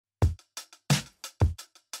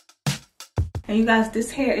And you guys,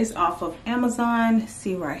 this hair is off of Amazon.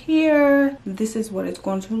 See right here, this is what it's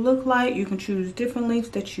going to look like. You can choose different lengths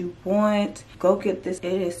that you want. Go get this.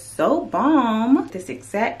 It is so bomb. This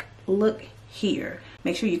exact look here.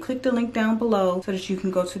 Make sure you click the link down below so that you can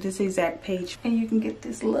go to this exact page and you can get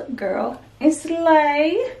this look, girl, and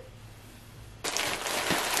slay.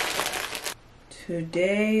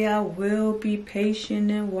 Today I will be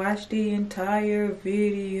patient and watch the entire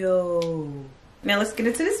video. Now let's get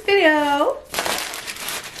into this video.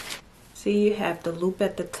 See, you have the loop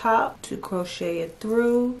at the top to crochet it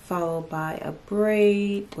through, followed by a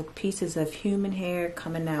braid with pieces of human hair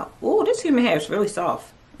coming out. Oh, this human hair is really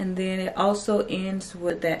soft. And then it also ends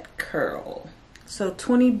with that curl. So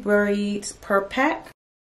 20 braids per pack.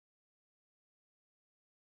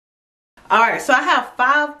 Alright, so I have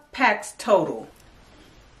 5 packs total.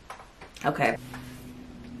 Okay.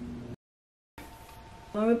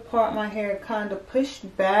 Let me part my hair kind of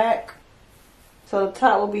pushed back. So the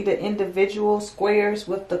top will be the individual squares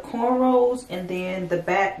with the cornrows, and then the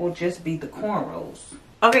back will just be the cornrows.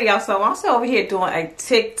 Okay, y'all, so I'm also over here doing a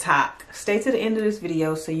TikTok. Stay to the end of this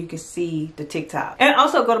video so you can see the TikTok. And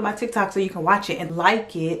also go to my TikTok so you can watch it and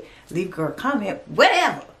like it. Leave a girl a comment,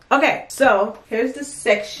 whatever. Okay, so here's the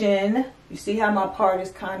section. You see how my part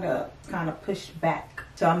is kind of pushed back.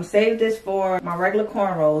 So I'm gonna save this for my regular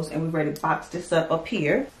cornrows, and we're ready to box this up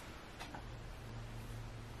here.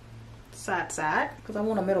 Side, because I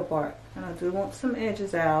want a middle part. And I do want some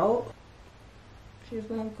edges out. She's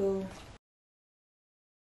gonna go.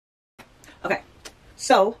 Okay,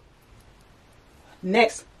 so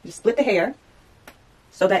next, you split the hair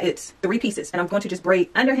so that it's 3 pieces. And I'm going to just braid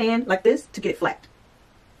underhand like this to get it flat.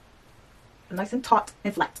 Nice and taut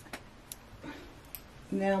and flat.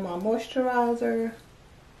 Now my moisturizer.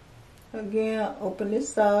 Again, open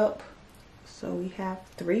this up. So we have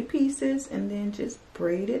 3 pieces, and then just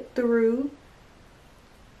braid it through.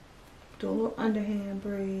 Do a little underhand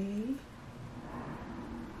braid.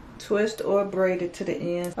 Twist or braid it to the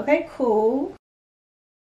end. Okay, cool.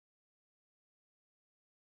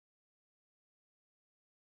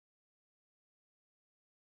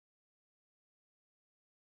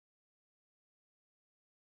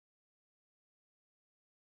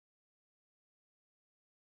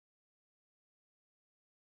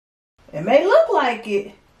 It may look like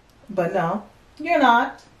it, but no, you're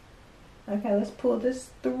not. Okay, let's pull this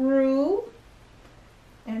through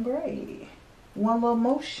and braid. One little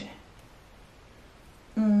motion.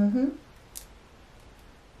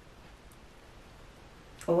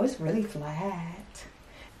 Oh, it's really flat.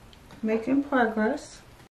 Making progress.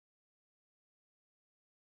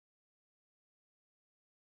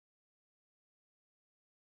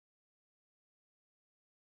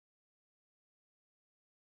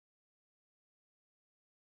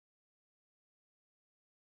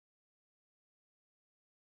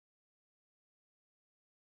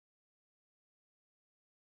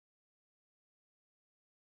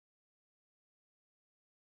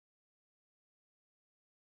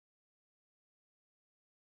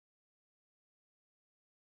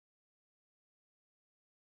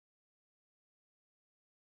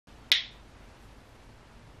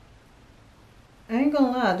 I ain't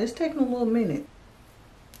gonna lie, this taking a little minute.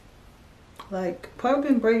 Like, probably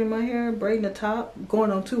been braiding my hair, braiding the top,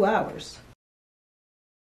 going on 2 hours.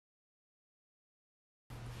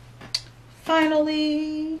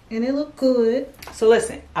 Finally, and it looked good. So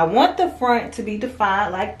listen, I want the front to be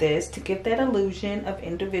defined like this to give that illusion of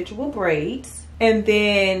individual braids. And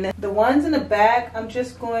then the ones in the back, I'm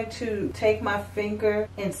just going to take my finger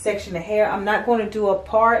and section the hair. I'm not going to do a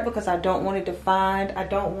part because I don't want it defined. I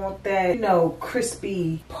don't want that, you know,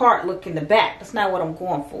 crispy part look in the back. That's not what I'm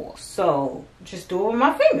going for. So just do it with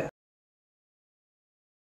my finger.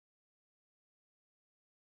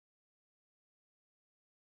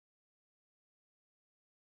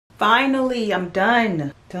 Finally, I'm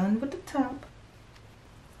done. Done with the top.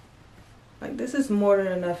 Like, this is more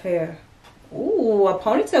than enough hair. Ooh, a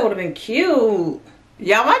ponytail would have been cute.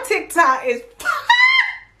 Y'all, my TikTok is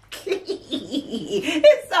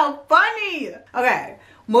it's so funny. Okay,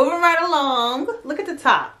 moving right along. Look at the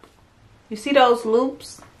top. You see those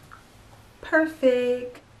loops?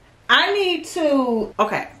 Perfect. I need to,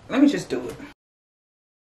 okay, let me just do it.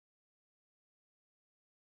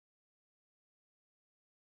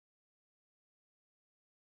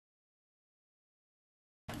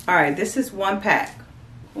 All right, this is 1 pack.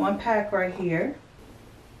 1 pack right here.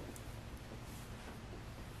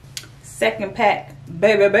 2nd pack,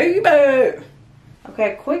 baby.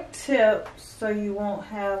 Okay, quick tip so you won't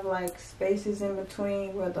have like spaces in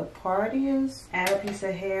between where the part is. Add a piece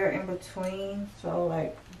of hair in between. So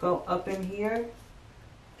like go up in here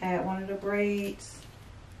Add one of the braids.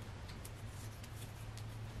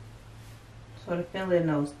 So to fill in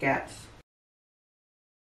those gaps.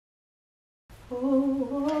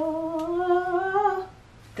 Oh,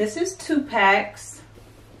 this is 2 packs.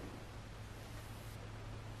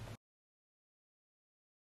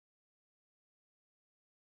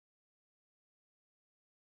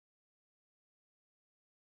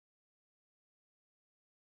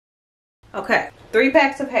 Okay, 3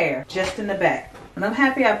 packs of hair just in the back. And I'm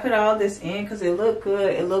happy I put all this in because it looked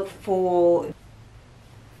good. It looked full.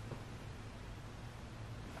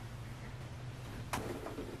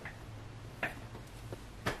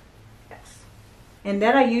 And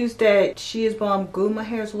then I used that Shears Balm glue. My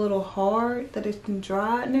hair is a little hard that it's been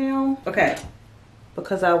dried now. Okay,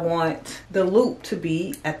 because I want the loop to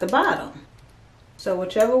be at the bottom. So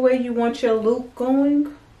whichever way you want your loop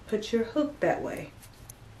going, put your hook that way.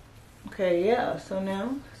 Okay, yeah, so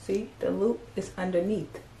now, see, the loop is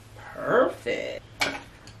underneath. Perfect.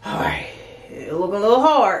 All right, it look a little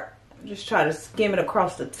hard. Just try to skim it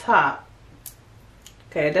across the top.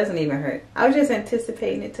 Okay, it doesn't even hurt. I was just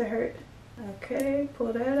anticipating it to hurt. Okay,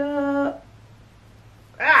 pull that up.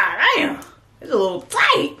 Ah, damn, it's a little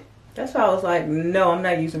tight. That's why I was like, no, I'm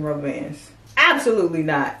not using rubber bands. Absolutely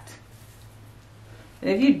not. And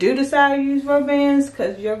if you do decide to use rubber bands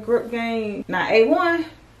because your grip game not A1,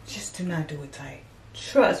 just do not do it tight.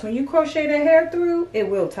 Trust, when you crochet the hair through, it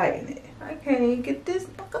will tighten it. I can't even get this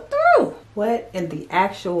fucker through. What in the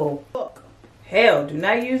actual fuck? Hell, do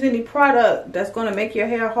not use any product that's gonna make your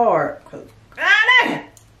hair hard. Cause, ah,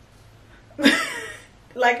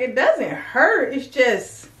 like, it doesn't hurt, it's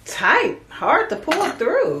just tight, hard to pull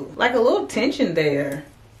through. Like a little tension there.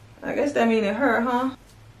 I guess that means it hurt, huh?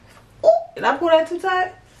 Ooh, did I pull that too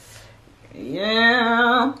tight?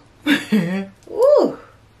 Yeah. Ooh,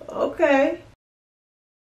 okay.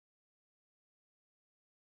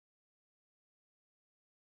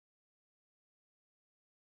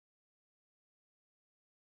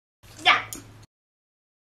 Yeah.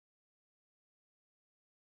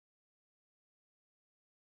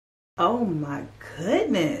 Oh my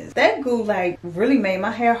goodness. That glue like really made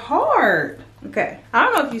my hair hard. Okay, I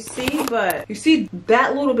don't know if you see, but you see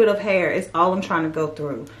that little bit of hair is all I'm trying to go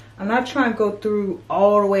through. I'm not trying to go through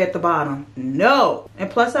all the way at the bottom. No.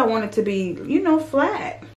 And plus I want it to be, you know,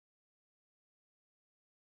 flat.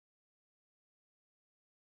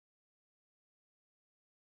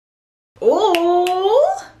 Ooh.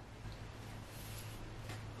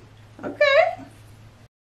 Okay.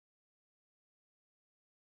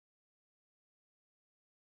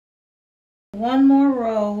 One more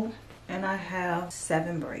row and I have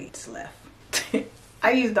 7 braids left.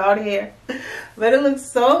 I used all the hair, but it looks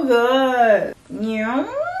so good.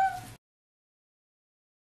 Yeah.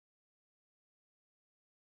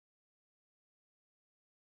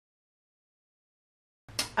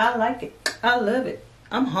 I like it. I love it.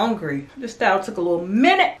 I'm hungry. This style took a little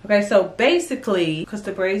minute. Okay, so basically, because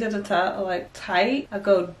the braids at the top are like tight, I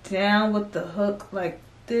go down with the hook like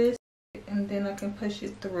this, and then I can push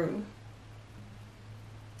it through.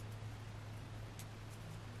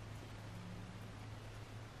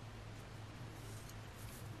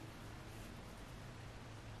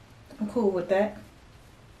 I'm cool with that.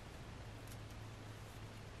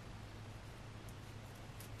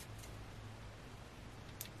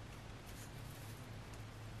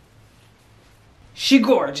 She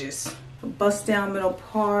gorgeous. Bust down middle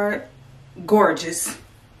part. Gorgeous.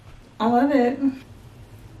 I love it.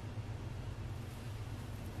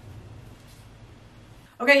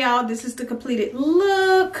 Okay, y'all, this is the completed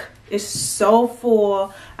look. It's so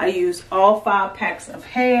full. I used all 5 packs of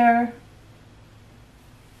hair.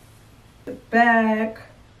 The back,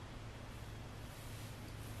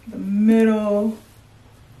 the middle,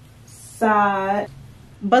 side,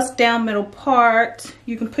 bust down middle part.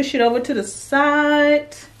 You can push it over to the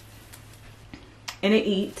side and it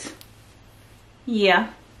eats.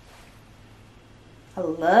 Yeah, I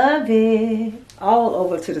love it. All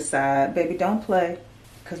over to the side, baby, don't play,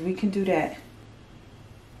 because we can do that.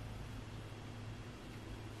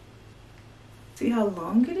 See how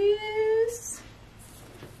long it is?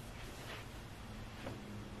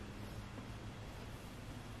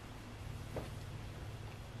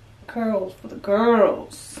 Curls for the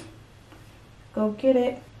girls. Go get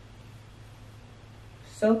it.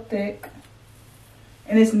 So thick.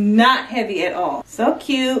 And it's not heavy at all. So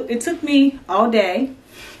cute. It took me all day.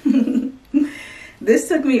 This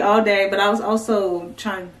took me all day, but I was also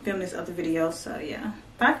trying to film this other video, so yeah.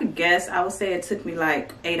 If I could guess, I would say it took me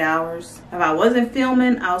like 8 hours. If I wasn't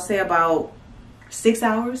filming, I would say about 6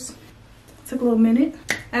 hours. Took a little minute.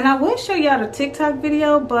 And I will show y'all the TikTok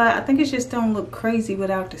video, but I think it just don't look crazy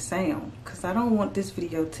without the sound, because I don't want this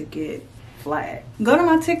video to get flat. Go to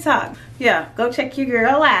my TikTok. Yeah, go check your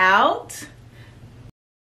girl out.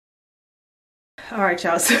 Alright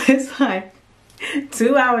y'all, so it's like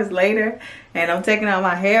 2 hours later and I'm taking out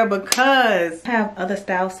my hair because I have other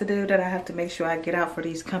styles to do that I have to make sure I get out for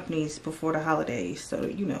these companies before the holidays. So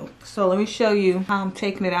you know. So let me show you how I'm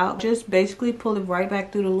taking it out. Just basically pull it right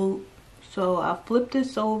back through the loop. So I flip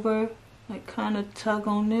this over, like kind of tug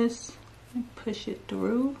on this and push it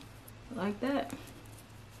through like that.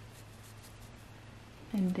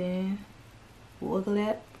 And then wiggle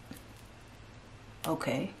it.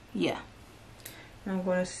 Okay, yeah. I'm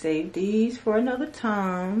going to save these for another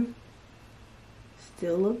time.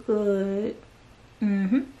 Still look good.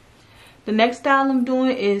 The next style I'm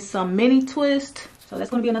doing is some mini twist. So that's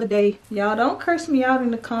going to be another day. Y'all don't curse me out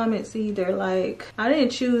in the comments either. Like, I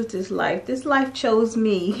didn't choose this life. This life chose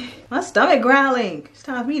me. My stomach growling. It's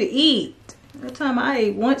time for me to eat. That time I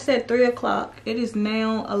ate once at 3 o'clock. It is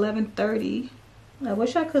now 11:30. I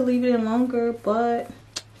wish I could leave it in longer, but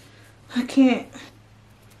I can't.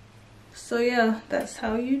 So yeah, that's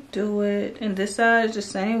how you do it. And this side is the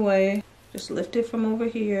same way. Just lift it from over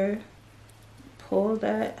here. Pull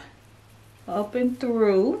that up and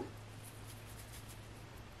through.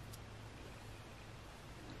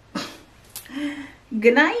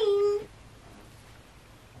 Good night.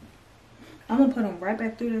 I'm gonna put them right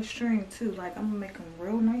back through the string too. Like, I'm gonna make them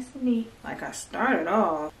real nice and neat. Like, I started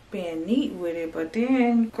off being neat with it, but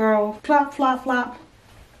then, girl, flop, flop, flop.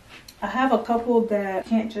 I have a couple that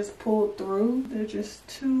can't just pull through. They're just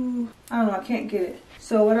too, I don't know, I can't get it.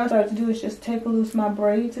 So what I started to do is just take loose my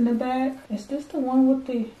braids in the back. Is this the one with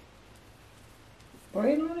the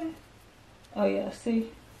braid on it? Oh yeah,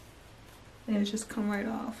 see? And it just come right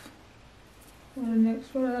off. What the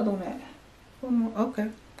next, what the other one at? One more, okay,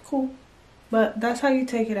 cool. But that's how you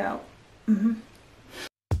take it out.